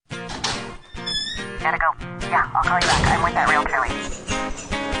Gotta go. Yeah, I'll call you back. I'm with that realtor lady.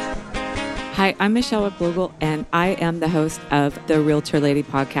 Hi, I'm Michelle Blugel, and I am the host of the Realtor Lady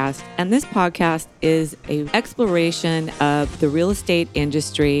podcast. And this podcast is an exploration of the real estate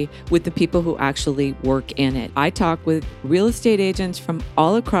industry with the people who actually work in it. I talk with real estate agents from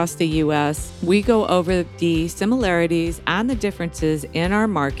all across the U.S. We go over the similarities and the differences in our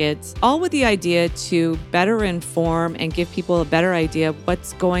markets, all with the idea to better inform and give people a better idea of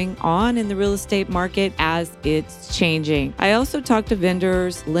what's going on in the real estate market as it's changing. I also talk to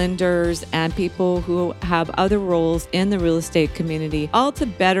vendors, lenders, and people who have other roles in the real estate community, all to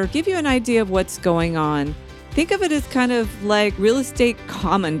better give you an idea of what's going on. Think of it as kind of like real estate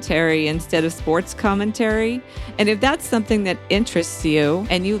commentary instead of sports commentary. And if that's something that interests you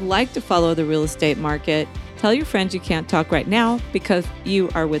and you like to follow the real estate market, tell your friends you can't talk right now because you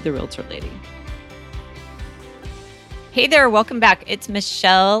are with the Realtor Lady. Hey there, welcome back. It's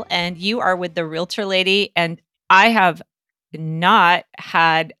Michelle and you are with the Realtor Lady, and I have not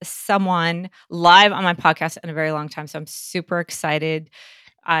had someone live on my podcast in a very long time. So I'm super excited.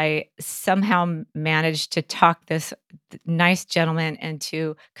 I somehow managed to talk this nice gentleman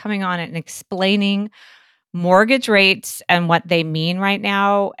into coming on and explaining mortgage rates and what they mean right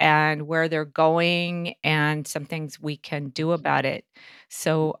now and where they're going and some things we can do about it.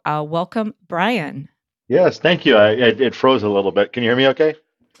 So welcome, Brian. Yes, thank you. It froze a little bit. Can you hear me okay?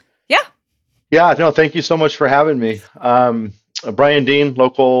 Yeah. Yeah, no, thank you so much for having me. Brian Dean,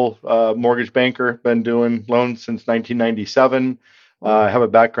 local mortgage banker, been doing loans since 1997. I have a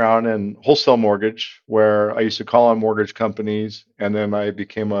background in wholesale mortgage where I used to call on mortgage companies, and then I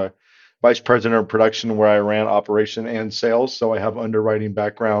became a vice president of production where I ran operation and sales. So I have underwriting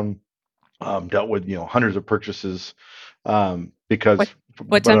background, dealt with hundreds of purchases because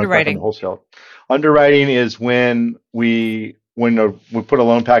What's when I was back in the underwriting? wholesale. Underwriting is when we put a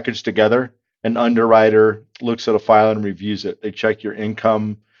loan package together. An underwriter looks at a file and reviews it. They check your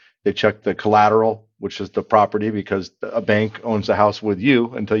income, they check the collateral, which is the property, because a bank owns the house with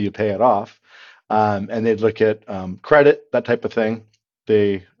you until you pay it off. And they look at credit, that type of thing.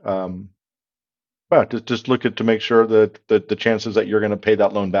 They just look at to make sure that the chances that you're going to pay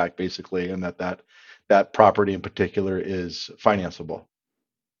that loan back, basically, and that property in particular is financeable.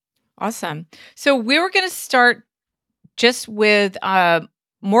 Awesome. So we were going to start just with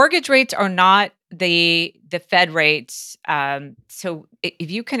mortgage rates are not the Fed rates. So if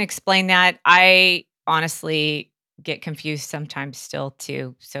you can explain that, I honestly get confused sometimes still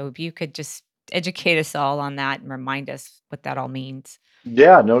too. So if you could just educate us all on that and remind us what that all means.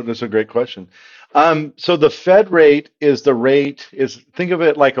 Yeah, no, that's a great question. So the Fed rate is think of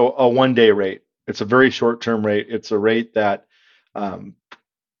it like a 1 day rate. It's a very short-term rate. It's a rate that um,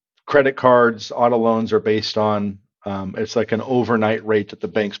 credit cards, auto loans are based on. It's like an overnight rate that the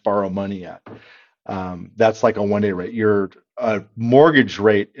banks borrow money at. That's like a 1 day rate. Your mortgage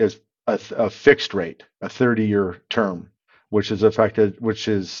rate is a fixed rate, a 30-year term, which is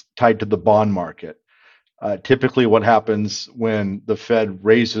tied to the bond market. Typically, what happens when the Fed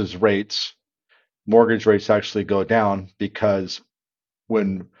raises rates, mortgage rates actually go down because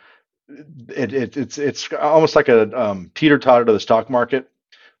when it's almost like a teeter-totter to the stock market,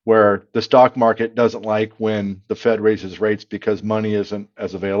 where the stock market doesn't like when the Fed raises rates because money isn't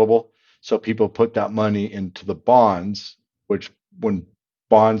as available. So people put that money into the bonds, which when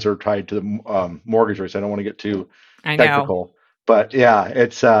bonds are tied to the mortgage rates, I don't want to get too I know. technical, but yeah,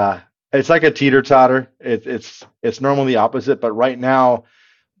 it's like a teeter-totter. It's normally the opposite, but right now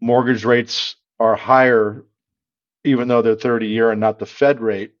mortgage rates are higher, even though they're 30-year and not the Fed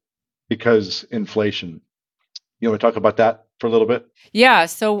rate, because inflation. You want to talk about that for a little bit? Yeah.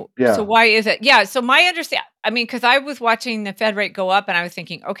 So Yeah. why is it? Yeah. So my understand. I mean, because I was watching the Fed rate go up, and I was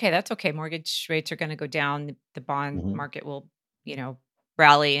thinking, okay, that's okay. Mortgage rates are going to go down. The bond Mhm. market will,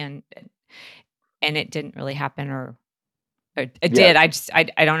 rally, and it didn't really happen, or it Yeah. did.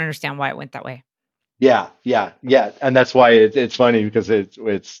 I don't understand why it went that way. Yeah, and that's why it's funny because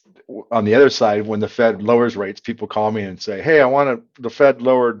it's on the other side. When the Fed lowers rates, people call me and say, "Hey, the Fed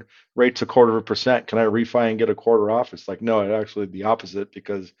lowered rates 0.25%. Can I refi and get a quarter off?" It's like, no, it's actually the opposite,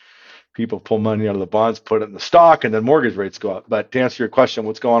 because people pull money out of the bonds, put it in the stock, and then mortgage rates go up. But to answer your question,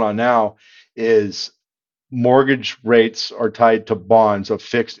 what's going on now is mortgage rates are tied to bonds of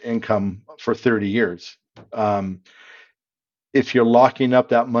fixed income for 30 years. Um, if you're locking up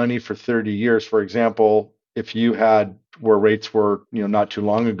that money for 30 years, for example, if you had where rates were, not too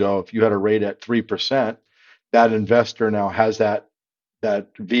long ago, if you had a rate at 3%, that investor now has that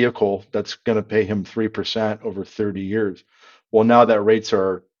vehicle that's going to pay him 3% over 30 years. Well, now that rates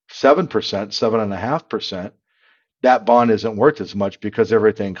are 7%, 7.5%, that bond isn't worth as much because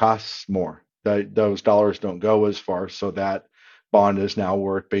everything costs more. those dollars don't go as far. So that bond is now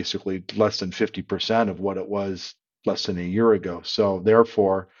worth basically less than 50% of what it was less than a year ago. So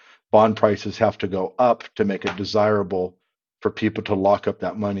therefore, bond prices have to go up to make it desirable for people to lock up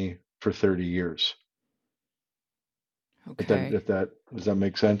that money for 30 years. Okay. If that does that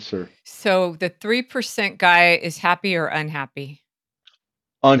make sense? Or So the 3% guy is happy or unhappy?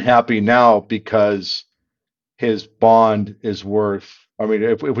 unhappy now because his bond is worth, I mean,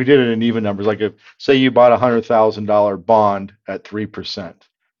 if we did it in even numbers, like if say you bought $100,000 bond at 3%,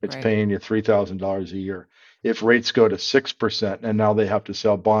 it's Right. paying you $3,000 a year. If rates go to 6% and now they have to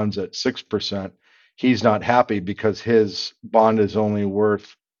sell bonds at 6%, he's not happy because his bond is only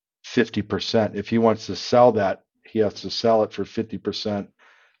worth 50%. If he wants to sell that, he has to sell it for 50%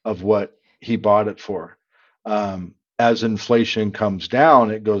 of what he bought it for. As inflation comes down,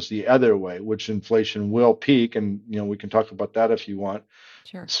 it goes the other way, which inflation will peak, and we can talk about that if you want.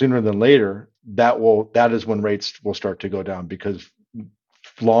 Sure. Sooner than later, that is when rates will start to go down because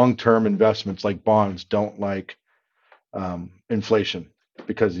long-term investments like bonds don't like inflation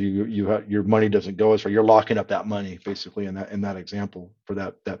because your money doesn't go as far. You're locking up that money basically in that example for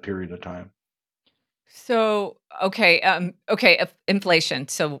that period of time. So, okay, inflation.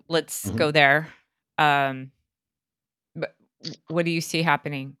 So let's Mhm. go there. Um, but what do you see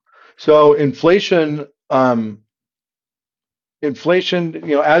happening? So inflation,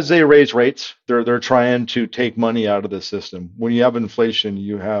 as they raise rates, they're trying to take money out of the system. When you have inflation,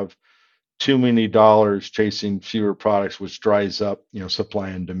 you have too many dollars chasing fewer products, which dries up, supply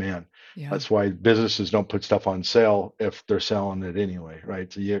and demand. Yeah. That's why businesses don't put stuff on sale if they're selling it anyway,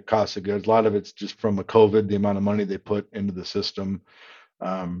 right? So you get cost of goods. A lot of it's just from a COVID, the amount of money they put into the system.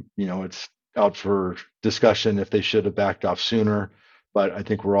 It's out for discussion if they should have backed off sooner, but I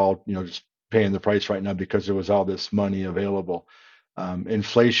think we're all, just paying the price right now because there was all this money available.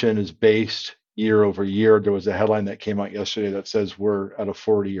 Inflation is based year over year. There was a headline that came out yesterday that says we're at a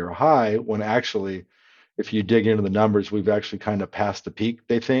 40-year high, when actually, if you dig into the numbers, we've actually kind of passed the peak,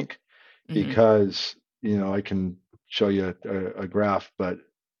 they think, Hmm. because, I can show you a graph, but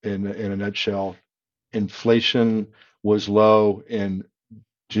in a nutshell, inflation was low in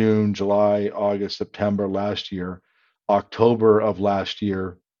June, July, August, September last year. October of last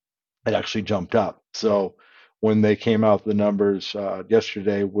year, it actually jumped up. So when they came out the numbers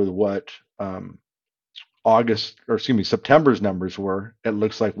yesterday with what September's numbers were, it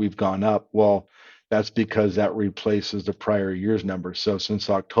looks like we've gone up. Well, that's because that replaces the prior year's numbers. So since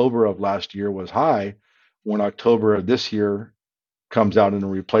October of last year was high, when October of this year comes out and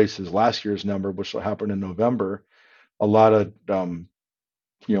replaces last year's number, which will happen in November, a lot of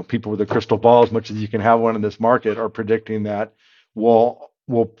people with a crystal ball, as much as you can have one in this market, are predicting that we'll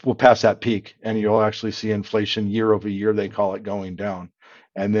pass that peak, and you'll actually see inflation year over year. They call it going down,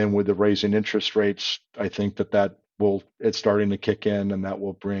 and then with the raising interest rates, I think it's starting to kick in, and that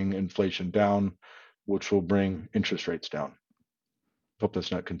will bring inflation down, which will bring interest rates down. Hope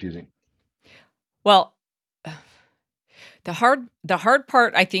that's not confusing. Well, the hard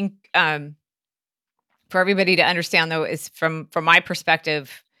part, I think, for everybody to understand, though, is from my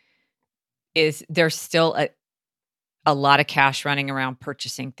perspective, is there's still a lot of cash running around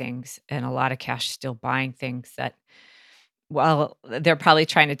purchasing things, and a lot of cash still buying things that, well, they're probably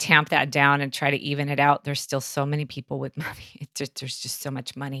trying to tamp that down and try to even it out. There's still so many people with money. There's just so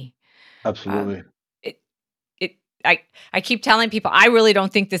much money. Um, Absolutely. it it I keep telling people I really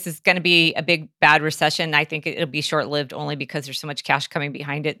don't think this is going to be a big bad recession. I think it'll be short lived, only because there's so much cash coming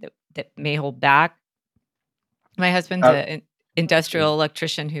behind it that may hold back. My husband's Uh, an industrial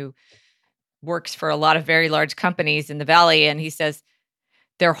electrician who works for a lot of very large companies in the valley, and he says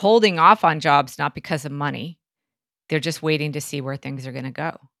they're holding off on jobs not because of money. They're just waiting to see where things are going to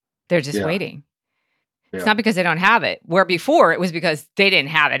go. They're just yeah, waiting. It's yeah. not because they don't have it. Where before it was because they didn't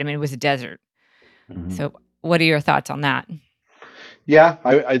have it. I mean, it was a desert. Mhm. So, what are your thoughts on that? Yeah,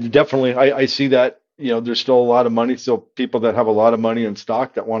 I definitely I see that. There's still a lot of money, still people that have a lot of money in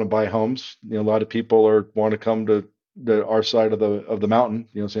stock that want to buy homes. A lot of people want to come to our side of the mountain,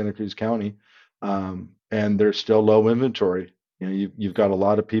 Santa Cruz County, and there's still low inventory. You've got a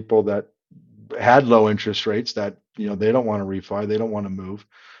lot of people that had low interest rates that they don't want to refi, they don't want to move.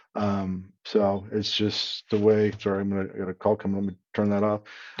 So it's just the way. Sorry, I got a call coming. Let me turn that off.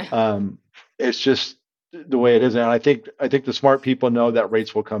 It's just the way it is, and I think the smart people know that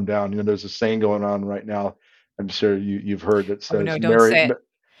rates will come down. There's a saying going on right now. I'm sure you've heard that Oh no, says don't say it.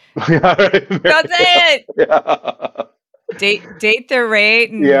 yeah, Don't say it. yeah. Date their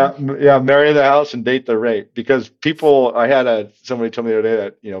rate Yeah, and yeah, marry the house and date the rate, because people. I had somebody tell me the other day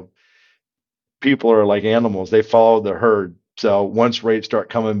that people are like animals; they follow the herd. So once rates start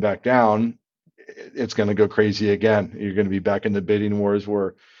coming back down, it's going to go crazy again. You're going to be back in the bidding wars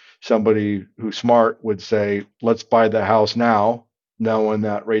where somebody who's smart would say, let's buy the house now, knowing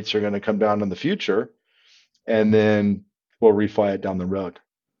that rates are going to come down in the future, and then we'll refi it down the road.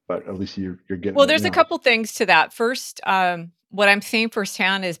 But at least you're getting Well, it there's a now. couple things to that. First, what I'm seeing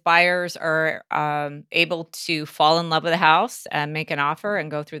firsthand is buyers are able to fall in love with a house and make an offer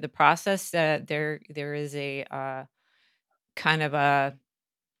and go through the process. There is a kind of a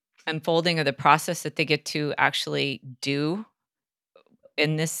unfolding of the process that they get to actually do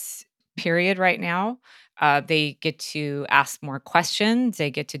in this period right now. They get to ask more questions.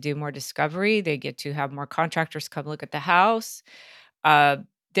 They get to do more discovery. They get to have more contractors come look at the house. Uh,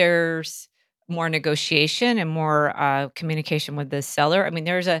 there's more negotiation and more communication with the seller. I mean,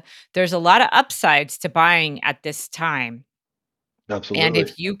 there's a lot of upsides to buying at this time. And Absolutely.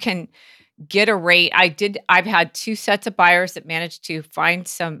 if you can get a rate, I've had two sets of buyers that managed to find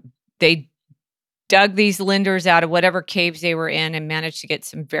they dug these lenders out of whatever caves they were in and managed to get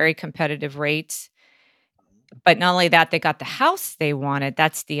some very competitive rates. But not only that, they got the house they wanted.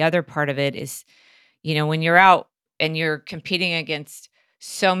 That's the other part of it is, when you're out and you're competing against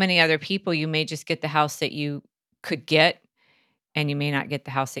so many other people, you may just get the house that you could get and you may not get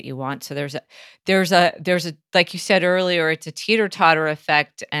the house that you want. So there's a like you said earlier, it's a teeter-totter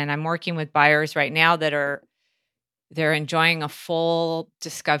effect. And I'm working with buyers right now they're enjoying a full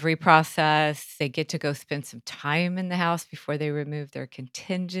discovery process. They get to go spend some time in the house before they remove their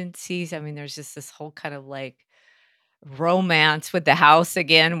contingencies. I mean, there's just this whole kind of like romance with the house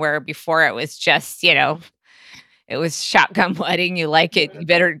again, where before it was just, it was shotgun wedding. You like it, you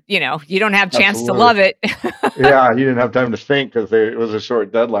better, you don't have chance to Absolutely. love it. Yeah, you didn't have time to think because it was a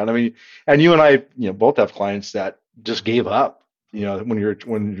short deadline. I mean, and you and I, both have clients that just gave up. When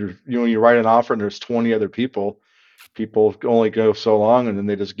you write an offer and there's 20 other people only go so long and then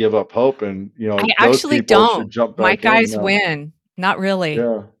they just give up hope. And I those actually people should don't. jump My back in guys now. win. Not really.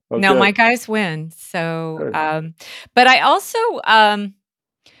 Yeah. Oh, No, my good. guys win. So, Good. but I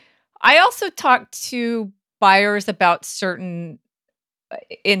also talk to buyers about certain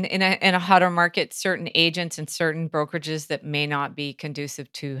in a hotter market, certain agents and certain brokerages that may not be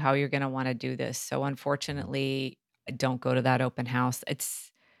conducive to how you're going to want to do this. So unfortunately, don't go to that open house.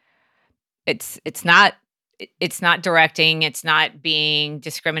 It's not it's not directing, it's not being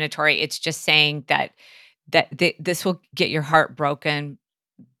discriminatory. It's just saying that this will get your heart broken.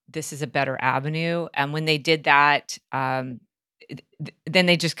 This is a better avenue. And when they did that, then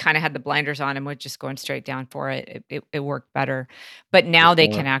they just kind of had the blinders on and were just going straight down for it. It worked better. But now For they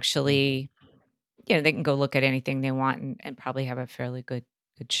can sure. actually, they can go look at anything they want and probably have a fairly good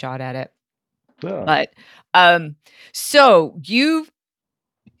shot at it. Yeah. But so you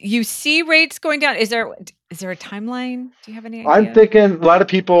see rates going down. Is there a timeline? Do you have any I'm idea? thinking a lot of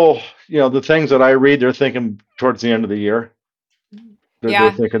people, the things that I read, they're thinking towards the end of the year. Mm. They're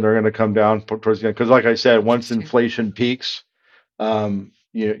Yeah, thinking they're going to come down towards the end. Because, like I said, once interesting. inflation peaks,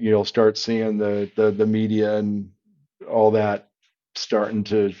 you'll start seeing the media and all that starting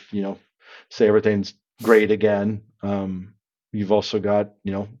to say everything's great again. You've also got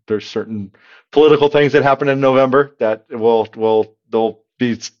there's certain political things that happen in November that will they'll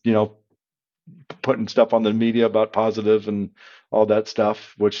be putting stuff on the media about positive and all that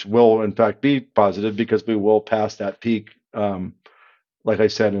stuff, which will in fact be positive because we will pass that peak. Like I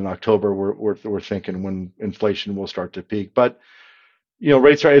said, in October, we're thinking when inflation will start to peak. But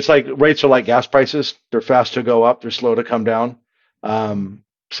rates are like gas prices. They're fast to go up. They're slow to come down.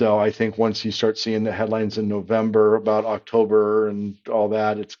 So I think once you start seeing the headlines in November about October and all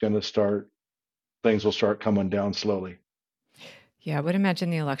that, things will start coming down slowly. Yeah, I would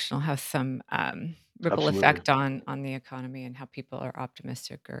imagine the election will have some ripple Absolutely. effect on the economy and how people are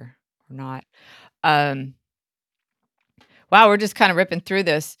optimistic or not. Um, wow, we're just kind of ripping through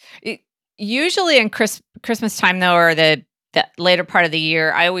this. Usually in Christmas time though, or the later part of the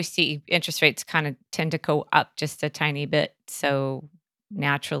year, I always see interest rates kind of tend to go up just a tiny bit. So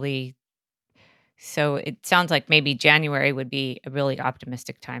naturally, so it sounds like maybe January would be a really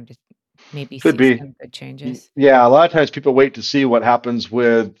optimistic time to maybe Could see be. some good changes. Yeah, a lot of times people wait to see what happens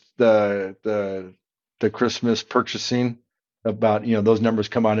with the Christmas purchasing about, those numbers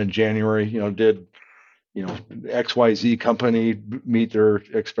come out in January, did, XYZ company meet their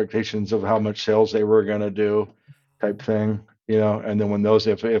expectations of how much sales they were going to do type thing, and then when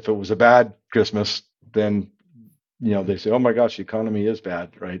if it was a bad Christmas, then, they say, oh my gosh, the economy is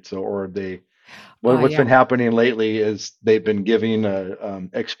bad, right? So, or Oh what's yeah. been happening lately is they've been giving a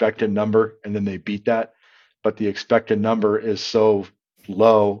expected number and then they beat that, but the expected number is so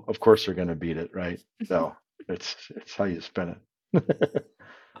low. Of course, they're going to beat it, right? So it's how you spin it.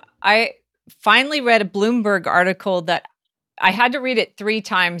 I finally read a Bloomberg article that I had to read it 3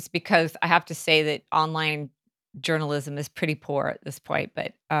 times because I have to say that online journalism is pretty poor at this point.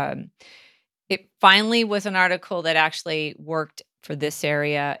 But it finally was an article that actually worked for this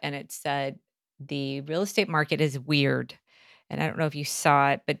area, and it said the real estate market is weird. And I don't know if you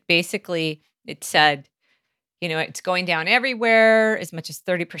saw it, but basically it said, it's going down everywhere, as much as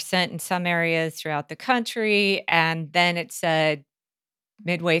 30% in some areas throughout the country. And then it said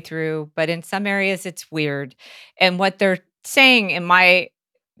midway through, but in some areas it's weird. And what they're saying in my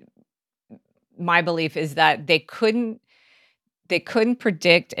belief is that they couldn't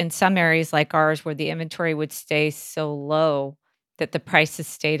predict in some areas like ours where the inventory would stay so low that the prices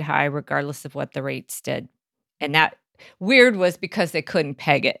stayed high regardless of what the rates did. And that weird was because they couldn't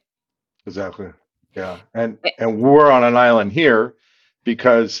peg it. Exactly. Yeah. Eh, And we're on an island here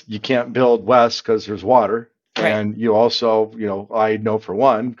because you can't build west because there's water. Right. And you also, I know for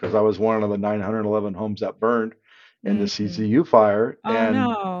one, because I was one of the 911 homes that burned in the Mhm. CZU fire. Oh, And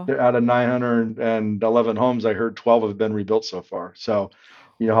no. out of 911 homes, I heard 12 have been rebuilt so far. So,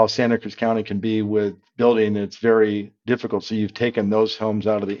 you know how Santa Cruz County can be with building, it's very difficult. So you've taken those homes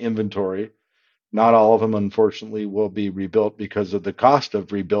out of the inventory. Not all of them, unfortunately, will be rebuilt because of the cost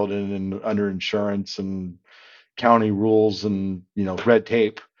of rebuilding and under insurance and county rules and red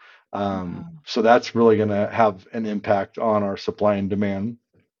tape. Wow. So that's really going to have an impact on our supply and demand.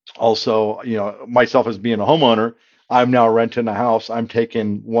 Also, myself as being a homeowner, I'm now renting a house. I'm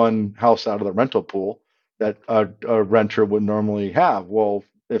taking one house out of the rental pool that a renter would normally have. Well,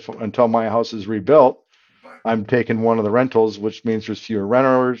 if until my house is rebuilt, I'm taking one of the rentals, which means there's fewer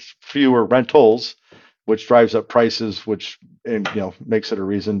rentals, which drives up prices, which makes it a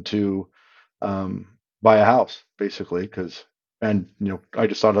reason to buy a house, basically. I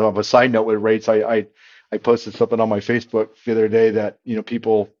just thought of a side note with rates. I posted something on my Facebook the other day that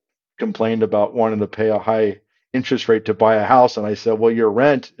people complained about wanting to pay a high interest rate to buy a house, and I said, well, your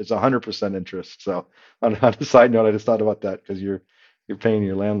rent is 100% interest. So on a side note, I just thought about that because you're paying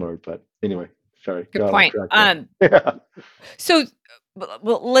your landlord. But anyway. Sorry, Good got off point. track there. Yeah, So,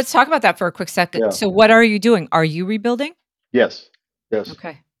 well, let's talk about that for a quick second. yeah, So, what are you doing? Are you rebuilding? yes, yes.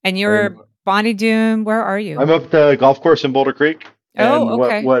 Okay. And I'm you're Bonnie Doon, where are you? I'm up the golf course in Boulder Creek, Oh, and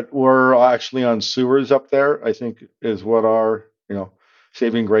okay. what we're actually on sewers up there. I think is what our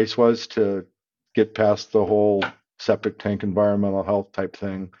saving grace was to get past the whole septic tank environmental health type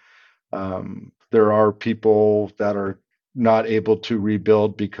thing. There are people that are not able to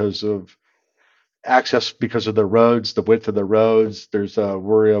rebuild because of access because of the roads, the width of the roads. There's a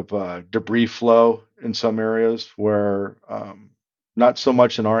worry of debris flow in some areas where not so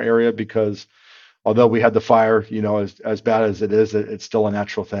much in our area because although we had the fire, as bad as it is, it's still a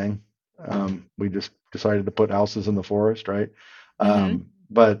natural thing. We just decided to put houses in the forest, right? Mhm.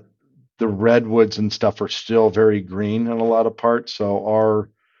 But the redwoods and stuff are still very green in a lot of parts. So our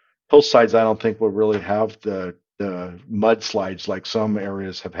hillsides, I don't think will really have the mudslides like some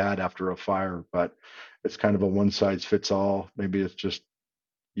areas have had after a fire, but it's kind of a one size fits all. Maybe it's just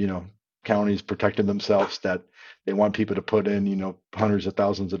you know counties protecting themselves that they want people to put in hundreds of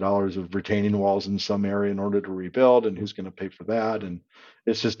thousands of dollars of retaining walls in some area in order to rebuild, and who's going to pay for that? And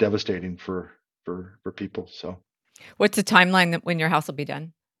it's just devastating for people. So What's the timeline that when your house will be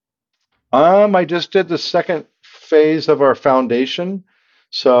done? I just did the second phase of our foundation.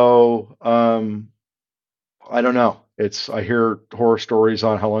 So I don't know. I hear horror stories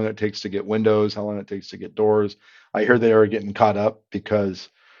on how long it takes to get windows, how long it takes to get doors. I hear they are getting caught up because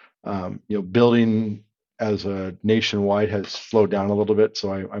building as a nationwide has slowed down a little bit.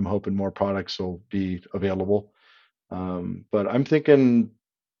 So I'm hoping more products will be available. But I'm thinking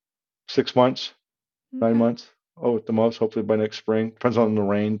 6 months, nine Okay. months, oh at the most. Hopefully by next spring. Depends on the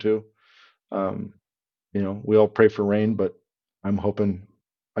rain too. Um, we all pray for rain, but I'm hoping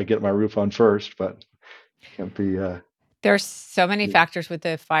I get my roof on first. But can't be. There's so many Yeah. factors with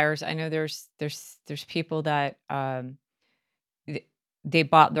the fires. I know there's people that th- they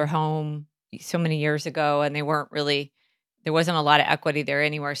bought their home so many years ago and they weren't really there wasn't a lot of equity there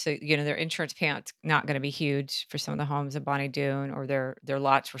anywhere. So, their insurance payout's not going to be huge for some of the homes in Bonnie Doon, or their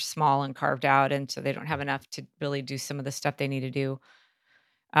lots were small and carved out, and so they don't have enough to really do some of the stuff they need to do.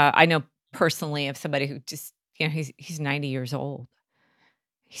 I know personally of somebody who just, he's 90 years old.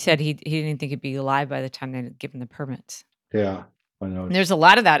 He said he didn't think he'd be alive by the time they'd given the permits. Yeah, I know And it's. there's a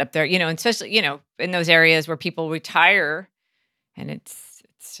lot of that up there, and especially, in those areas where people retire and it's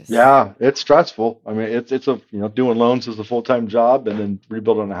just Yeah, it's stressful. I mean, it's a doing loans is a full time job, and then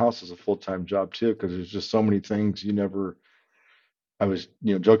rebuilding a house is a full time job too, because there's just so many things you never. I was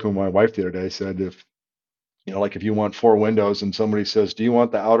joking with my wife the other day. I said Like if you want four windows and somebody says, "Do you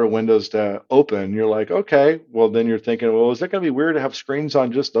want the outer windows to open?" You're like, "Okay." Well, then you're thinking, "Well, is that going to be weird to have screens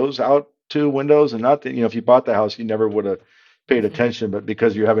on just those out two windows and not that, if you bought the house, you never would have paid Hmm. attention, but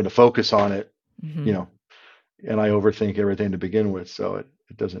because you're having to focus on it, you Hmm. know, and I overthink everything to begin with, so it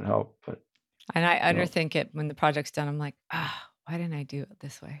doesn't help. But And I no, underthink it when the project's done. I'm like, why didn't I do it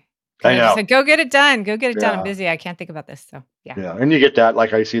this way? Because I I just know. said, go get it done. Go get it done. I'm Yeah. busy. I can't think about this. So yeah. Yeah. And you get that,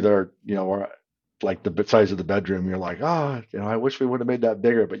 like I see there, or like the size of the bedroom, you're like, I wish we would have made that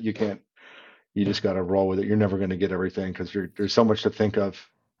bigger, but you can't. You just got to roll with it. You're never going to get everything because there's so much to think of,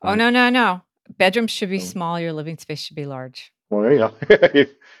 Oh right? no, no, no. Bedrooms should be So, small. Your living space should be large. well, there you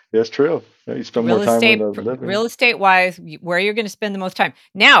go. That's true. Yeah, you spend more time in the Real living. estate wise, where you're going to spend the most time.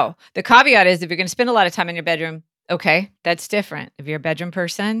 Now, the caveat is if you're going to spend a lot of time in your bedroom, okay, that's different. If you're a bedroom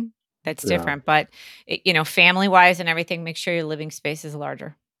person, that's Yeah. different. But family wise and everything, make sure your living space is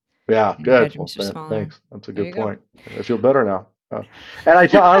larger Yeah. and your Good. Well, bedrooms are smaller. thanks. That's a There good you go. point. I feel better now. And I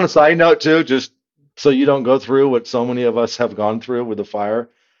tell on a side note too, just so you don't go through what so many of us have gone through with the fire,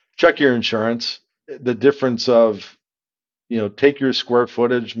 check your insurance. The difference of, take your square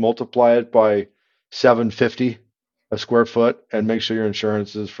footage, multiply it by 750 a square foot, and make sure your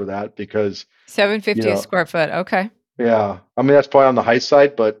insurance is for that because, you 750 a know, square foot. Okay. yeah, I mean that's probably on the high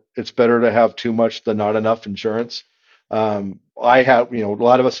side, but it's better to have too much than not enough insurance. I have, a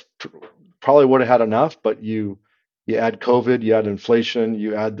lot of us probably would have had enough, but you add COVID, you add inflation,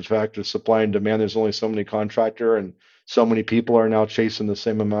 you add the fact of supply and demand. There's only so many contractor, and so many people are now chasing the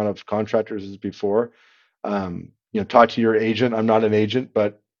same amount of contractors as before. Talk to your agent. I'm not an agent,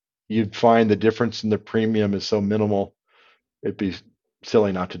 but you'd find the difference in the premium is so minimal. It'd be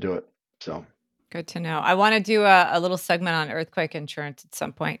silly not to do it. So Good to know. I want to do a little segment on earthquake insurance at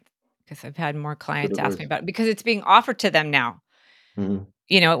some point because I've had more good clients ask me advice. about it because it's being offered to them now. Hmm.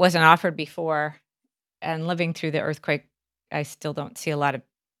 It wasn't offered before. And living through the earthquake, I still don't see a lot of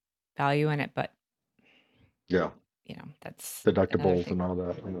value in it, but Yeah. that's another Deductibles thing. and all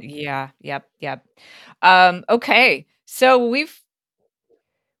that. Yeah, yep, yep. Okay. So we've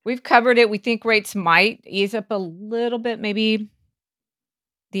covered it. We think rates might ease up a little bit, maybe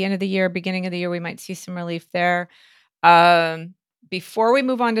the end of the year, beginning of the year, we might see some relief there. Um, Before we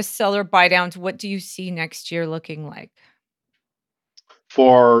move on to seller buy downs, what do you see next year looking like?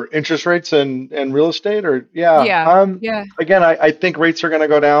 For interest rates and real estate, or yeah, Yeah, yeah. again, I think rates are going to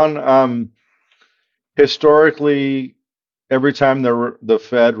go down. Historically, every time the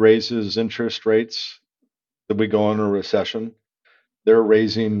Fed raises interest rates, that we go into a recession, they're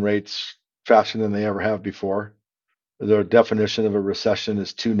raising rates faster than they ever have before. The definition of a recession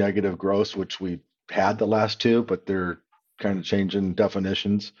is two negative growths, which we had the last two, but they're kind of changing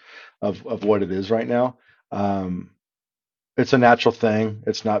definitions of what it is right now. Um, it's a natural thing.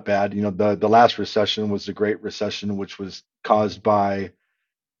 It's not bad. The last recession was the Great Recession, which was caused by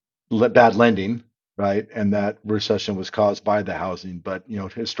bad lending, right? And that recession was caused by the housing. But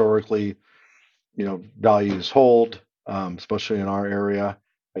historically, values hold, especially in our area.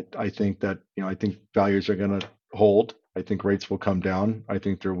 I think that, I think values are going to hold. I think rates will come down. I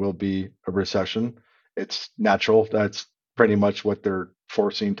think there will be a recession. It's natural. That's pretty much what they're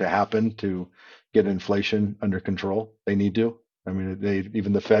forcing to happen to get inflation under control. They need to. I mean,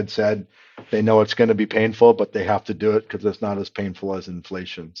 even the Fed said they know it's going to be painful, but they have to do it because it's not as painful as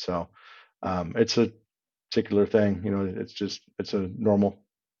inflation. So it's a particular thing. It's a normal.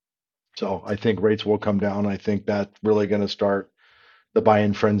 So I think rates will come down. I think that's really going to start the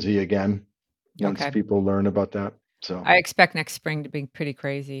buy-in frenzy again once Okay. people learn about that. So I expect next spring to be pretty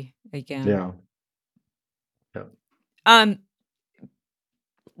crazy again. yeah, yeah. Um,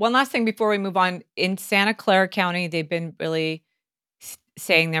 One last thing before we move on. In Santa Clara County, they've been really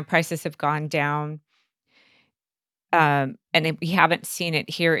saying their prices have gone down. And we haven't seen it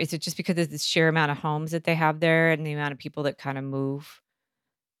here. Is it just because of the sheer amount of homes that they have there and the amount of people that kind of move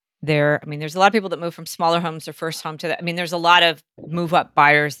there? I mean, there's a lot of people that move from smaller homes or first home to that. I mean, there's a lot of move up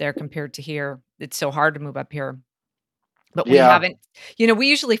buyers there compared to here. It's so hard to move up here. But we Yeah. haven't, we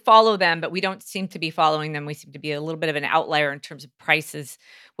usually follow them, but we don't seem to be following them. We seem to be a little bit of an outlier in terms of prices.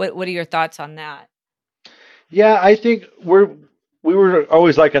 What are your thoughts on that? Yeah, I think we were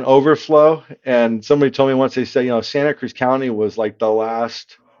always like an overflow. And somebody told me once, they said, Santa Cruz County was like the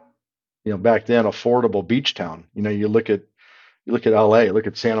last, back then affordable beach town. You look at LA, look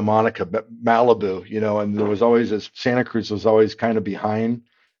at Santa Monica, Malibu, and there was always this Santa Cruz was always kind of behind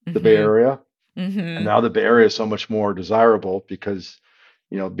the Bay Mhm. Area. And Mhm. now the Bay Area is so much more desirable because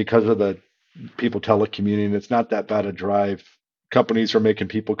of the people telecommuting. It's not that bad a drive. Companies are making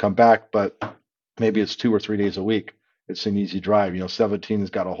people come back, but maybe it's 2 or 3 days a week it's an easy drive. 17's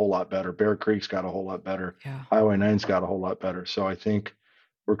got a whole lot better. Bear Creek's got a whole lot better. Yeah. Highway 9's got a whole lot better. So I think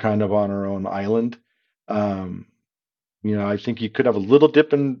we're kind of on our own island. Um, I think you could have a little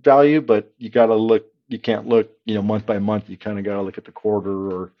dip in value, but you got to look. You can't look, month by month. You kind of got to look at the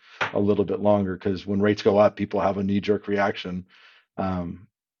quarter or a little bit longer, because when rates go up, people have a knee-jerk reaction,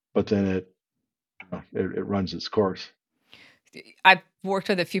 but then it runs its course. I've worked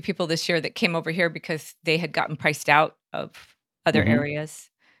with a few people this year that came over here because they had gotten priced out of other areas.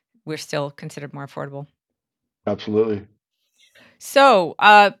 We're still considered more affordable. Absolutely. So,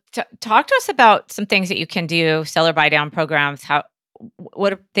 talk to us about some things that you can do, seller buy down programs.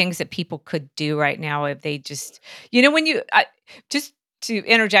 What are things that people could do right now if they just, just to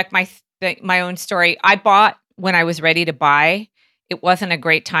interject my own story, I bought when I was ready to buy. It wasn't a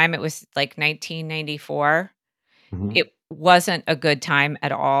great time. It was like 1994. It wasn't a good time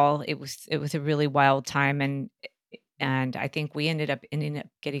at all. It was a really wild time, and I think we ended up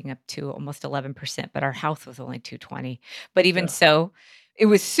getting up to almost 11%, but our house was only 220. But even so, it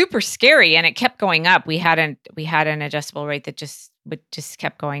was super scary, and it kept going up. We had an adjustable rate that just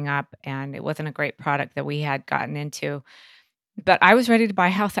kept going up, and it wasn't a great product that we had gotten into. But I was ready to buy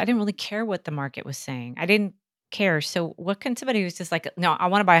a house. I didn't really care what the market was saying. I didn't care. So what can somebody who's just like, no, I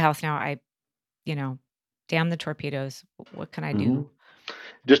want to buy a house now. Damn the torpedoes. What can I do?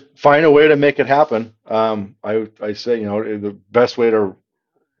 Just find a way to make it happen. I say, the best way to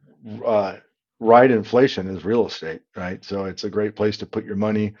ride inflation is real estate, right? So it's a great place to put your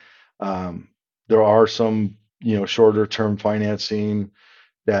money. There are some, shorter term financing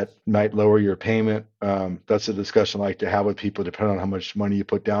that might lower your payment. That's a discussion I like to have with people, depending on how much money you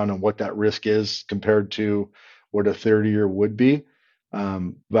put down and what that risk is compared to what a 30-year would be.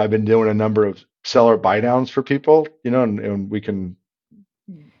 But I've been doing a number of seller buy downs for people, and we can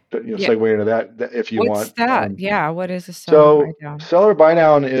segue into that if you What's want. that? Yeah, what is a seller buy So down? seller buy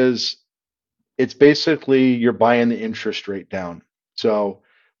down it's basically you're buying the interest rate down. So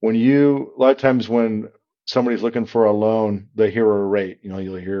a lot of times when somebody's looking for a loan, they hear a rate,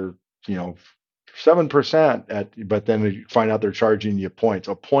 you'll hear, 7% but then you find out they're charging you points.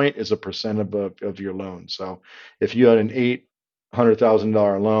 A point is a percent of your loan. So if you had an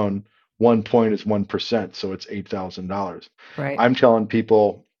 $800,000 loan, 1 point is 1%. So it's $8,000. Right. I'm telling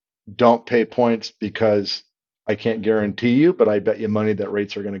people, don't pay points, because I can't guarantee you, but I bet you money that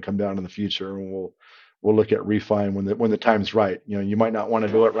rates are going to come down in the future, and we'll look at refi when the time's right. You might not want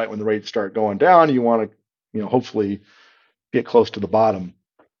to do it right when the rates start going down. You want to, hopefully get close to the bottom,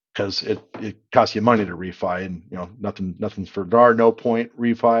 because it costs you money to refi, and nothing's for, there are no point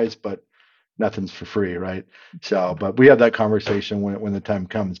refis, but nothing's for free, right? So, but we have that conversation when the time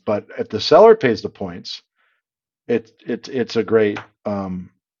comes. But if the seller pays the points, it's a great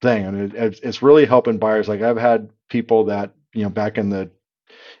thing, and it's really helping buyers. Like, I've had people that, back in the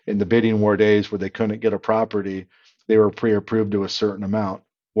bidding war days, where they couldn't get a property, they were pre-approved to a certain amount.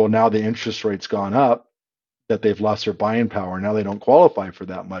 Well, now the interest rate's gone up, that they've lost their buying power. Now they don't qualify for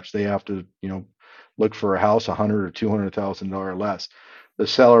that much. They have to, look for a house $100,000 or $200,000 less. The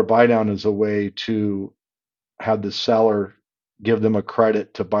seller buy down is a way to have the seller give them a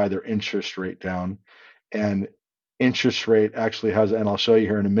credit to buy their interest rate down. And interest rate actually has, and I'll show you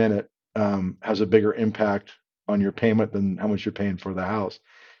here in a minute, has a bigger impact on your payment than how much you're paying for the house.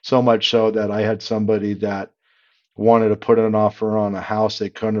 So much so that I had somebody that wanted to put an offer on a house they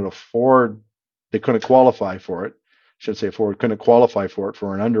couldn't afford. They couldn't qualify for it. Should say afford, couldn't qualify for it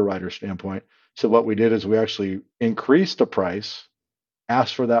for an underwriter standpoint. So what we did is we actually increased the price,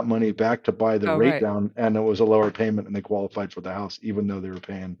 asked for that money back to buy the rate down, and it was a lower payment, and they qualified for the house even though they were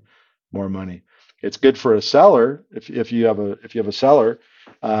paying more money. It's good for a seller if you have a seller.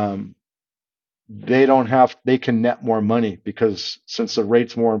 They can net more money, because since the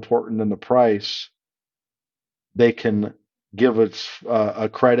rate's more important than the price, they can give it a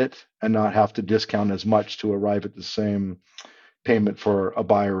credit and not have to discount as much to arrive at the same payment for a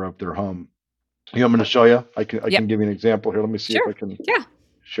buyer of their home. I'm going to show you. I can give you an example here. Let me see if I can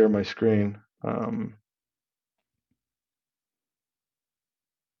share my screen. Can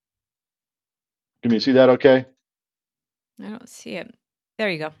you see that okay? I don't see it. There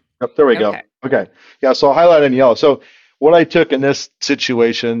you go. Yep, there we go. Okay. Yeah, so I'll highlight in yellow. So what I took in this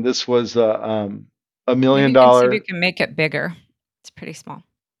situation, this was $1 million. Maybe you can see if you can make it bigger. It's pretty small.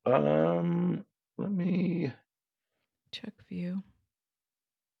 Let me check view.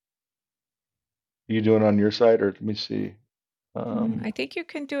 You doing it on your side, or let me see? I think you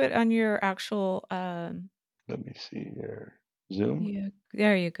can do it on your actual. Let me see here. Zoom. Yeah,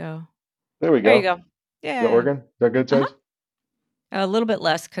 there you go. There we go. There you go. Yeah. Is that working? Is that good size? A little bit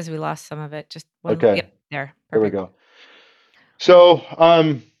less because we lost some of it. Just one. Okay. Yep. There. Perfect. There we go. So,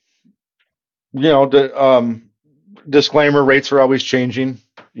 the disclaimer: rates are always changing.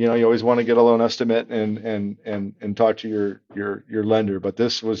 You always want to get a loan estimate and talk to your lender. But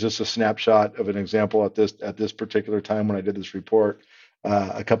this was just a snapshot of an example at this particular time when I did this report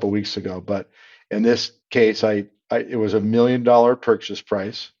a couple of weeks ago. But in this case, it was $1 million purchase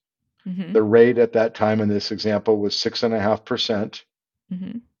price. Mm-hmm. The rate at that time in this example was 6.5%.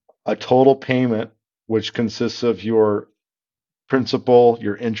 Mm-hmm. A total payment, which consists of your principal,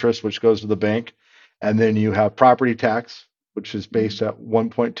 your interest, which goes to the bank, and then you have property tax, which is based at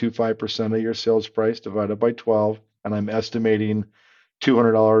 1.25% of your sales price divided by 12, and I'm estimating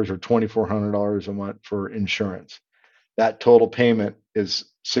 $200 or $2,400 a month for insurance. That total payment is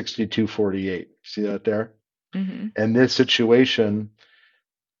 6248. See that there? Mm-hmm. In this situation,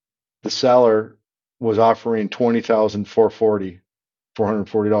 the seller was offering 20,440,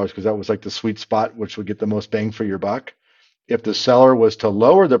 $440, because that was like the sweet spot, which would get the most bang for your buck. If the seller was to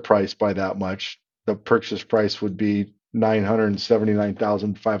lower the price by that much, the purchase price would be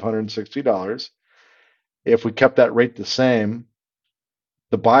 $979,560. If we kept that rate the same,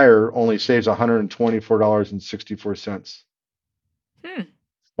 the buyer only saves $124.64. Hmm.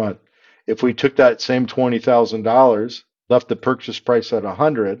 But if we took that same $20,000, left the purchase price at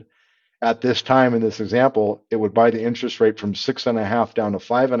 100, at this time in this example, it would buy the interest rate from 6.5 down to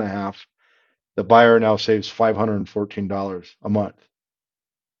 5.5. The buyer now saves $514 a month.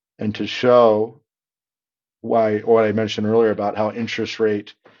 And to show why what I mentioned earlier about how interest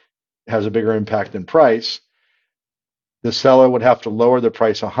rate has a bigger impact than price, the seller would have to lower the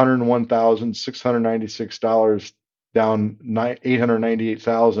price $101,696 down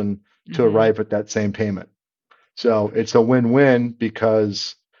 898,000 to Mm-hmm. arrive at that same payment. So it's a win-win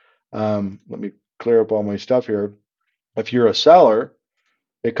because let me clear up all my stuff here. If you're a seller,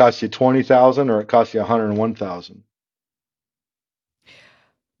 it costs you 20,000 or it costs you 101,000.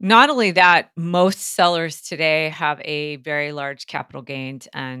 Not only that, most sellers today have a very large capital gains,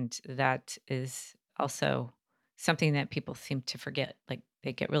 and that is also something that people seem to forget. Like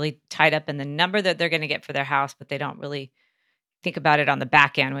they get really tied up in the number that they're going to get for their house, but they don't really think about it on the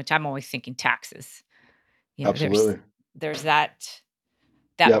back end, which I'm always thinking taxes. There's Absolutely. that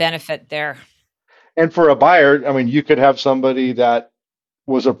Yep. benefit there. And for a buyer, I mean, you could have somebody that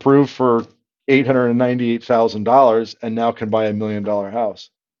was approved for $898,000 and now can buy $1 million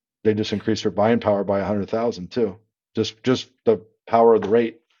house. They just increased their buying power by 100,000 too. Just the power of the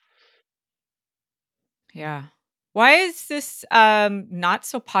rate. Yeah. Why is this not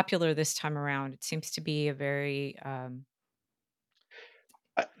so popular this time around? It seems to be a very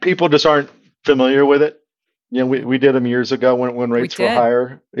People just aren't familiar with it. yeah, We did them years ago when we rates were did.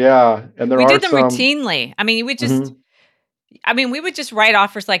 higher. Yeah, and there We are did them some. routinely. I mean, Mhm. we would just write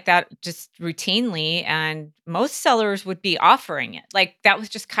offers like that just routinely, and most sellers would be offering it. Like that was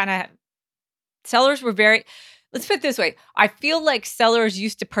just kind of sellers were very, let's put it this way. I feel like sellers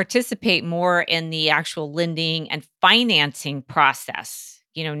used to participate more in the actual lending and financing process.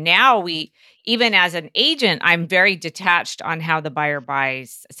 Now even as an agent, I'm very detached on how the buyer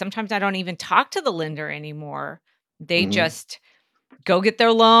buys. Sometimes I don't even talk to the lender anymore. They Mhm. just go get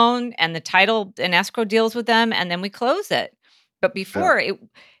their loan and the title and escrow deals with them, and then we close it. But Yeah. before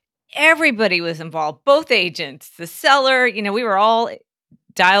everybody was involved, both agents, the seller, we were all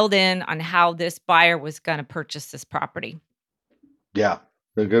dialed in on how this buyer was going to purchase this property. Yeah.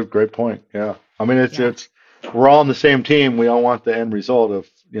 A great point. Yeah. I mean, it's Yeah. it's we're all on the same team. We all want the end result of,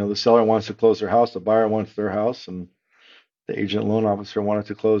 the seller wants to close their house, the buyer wants their house, and the agent loan officer wanted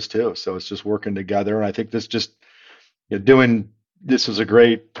to close too. So it's just working together. And I think this just, doing this is a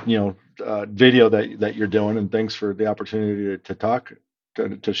great, video that you're doing, and thanks for the opportunity to talk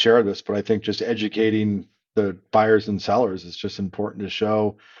to share this. But I think just educating the buyers and sellers is just important to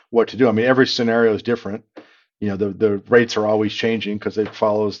show what to do. I mean, every scenario is different. The rates are always changing because it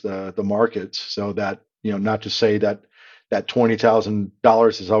follows the markets. So that, not to say that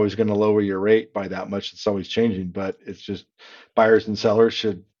 $20,000 is always going to lower your rate by that much. It's always changing, but it's just buyers and sellers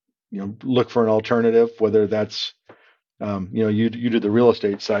should, look for an alternative, whether that's, you do the real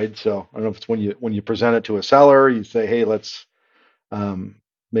estate side. So I don't know if it's when you present it to a seller, you say, hey, let's um,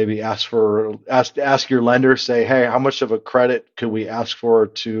 maybe ask your lender, say, hey, how much of a credit could we ask for,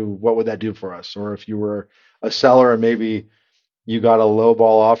 to what would that do for us? Or if you were a seller and maybe you got a low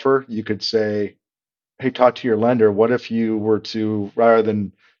ball offer, you could say, hey, talk to your lender. What if you were to, rather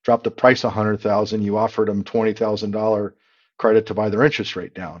than drop the price 100,000, you offered them $20,000 credit to buy their interest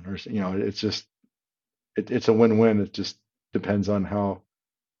rate down? Or it's just it's a win-win. It just depends on how,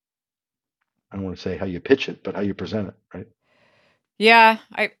 I don't want to say how you pitch it, but how you present it, right? Yeah.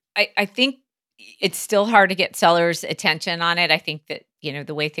 I think it's still hard to get sellers' attention on it. I think that,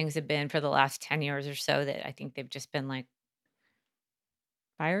 the way things have been for the last 10 years or so, that I think they've just been like,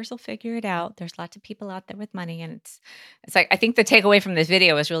 buyers will figure it out. There's lots of people out there with money. And it's like, I think the takeaway from this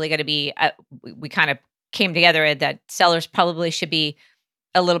video is really going to be, we kind of came together that sellers probably should be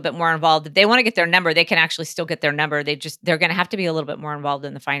a little bit more involved. If they want to get their number, they can actually still get their number. They're going to have to be a little bit more involved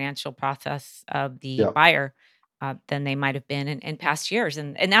in the financial process of the Yeah. buyer than they might have been in past years.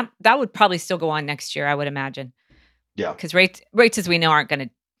 And that would probably still go on next year, I would imagine. Yeah. Because rates, as we know, aren't going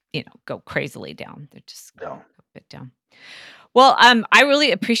to, go crazily down. They're just No. a bit down. Well, I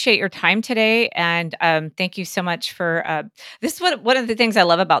really appreciate your time today, and thank you so much for this. Is one of the things I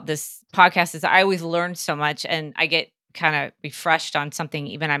love about this podcast is I always learn so much, and I get kind of refreshed on something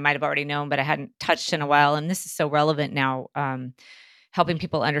even I might have already known, but I hadn't touched in a while. And this is so relevant now, helping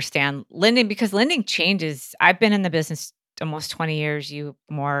people understand lending, because lending changes. I've been in the business almost 20 years. You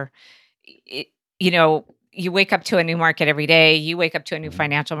more, it, you wake up to a new market every day. You wake up to a new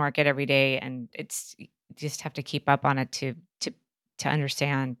financial market every day, and you just have to keep up on it to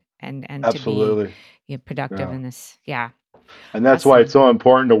understand and Absolutely. to be productive Yeah. in this. Yeah. And that's why it's so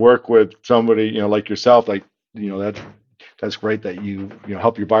important to work with somebody, like yourself, like, that's great that you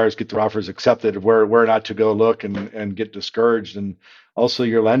help your buyers get their offers accepted, where not to go look and get discouraged. And also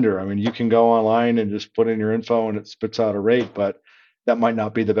your lender. I mean, you can go online and just put in your info and it spits out a rate, but that might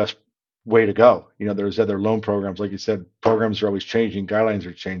not be the best way to go. There's other loan programs, like you said, programs are always changing, guidelines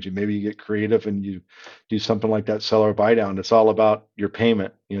are changing. Maybe you get creative and you do something like that seller buy down. It's all about your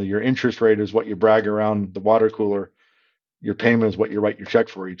payment. Your interest rate is what you brag around the water cooler. Your payment is what you write your check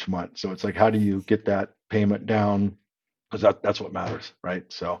for each month. So it's like, how do you get that payment down? Because that's what matters, right?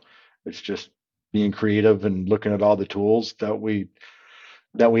 So it's just being creative and looking at all the tools that we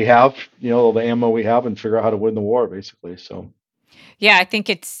have, the ammo we have, and figure out how to win the war, basically. So yeah, I think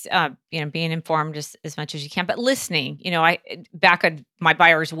it's being informed as much as you can, but listening. I back at my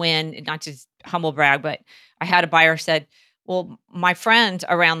buyers win, not to humble brag, but I had a buyer said, well, my friends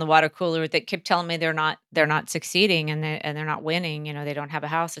around the water cooler that kept telling me they're not succeeding and they're not winning. They don't have a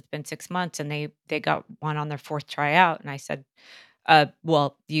house. It's been 6 months and they got one on their fourth tryout. And I said,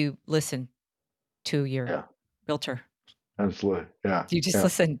 well, you listen to your realtor. Absolutely. Yeah. You just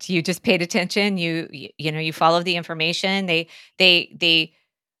listened. You just paid attention. You followed the information. They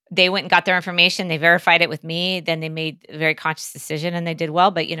went and got their information. They verified it with me. Then they made a very conscious decision and they did well.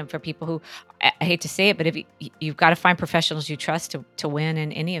 But, for people who, I hate to say it, but if you've got to find professionals you trust to win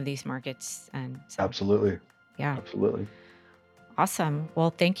in any of these markets. And so, absolutely. Yeah. Absolutely. Awesome.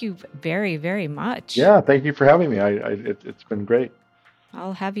 Well, thank you very, very much. Yeah. Thank you for having me. It's been great.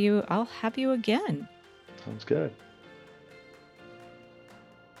 I'll have you again. Sounds good.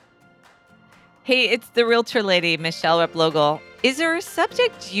 Hey, it's the Realtor Lady, Michelle Replogle. Is there a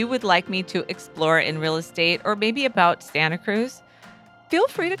subject you would like me to explore in real estate or maybe about Santa Cruz? Feel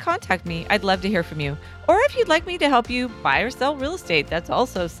free to contact me. I'd love to hear from you. Or if you'd like me to help you buy or sell real estate, that's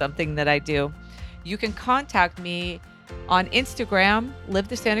also something that I do. You can contact me on Instagram, Live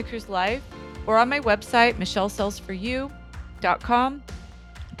the Santa Cruz Life, or on my website, michellesellsforyou.com.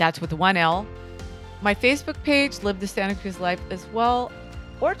 That's with one L. My Facebook page, Live the Santa Cruz Life as well.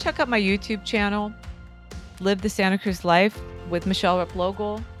 Or check out my YouTube channel, Live the Santa Cruz Life with Michelle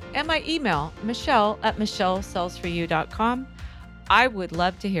Replogle, and my email, michelle@michellesellsforyou.com. I would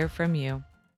love to hear from you.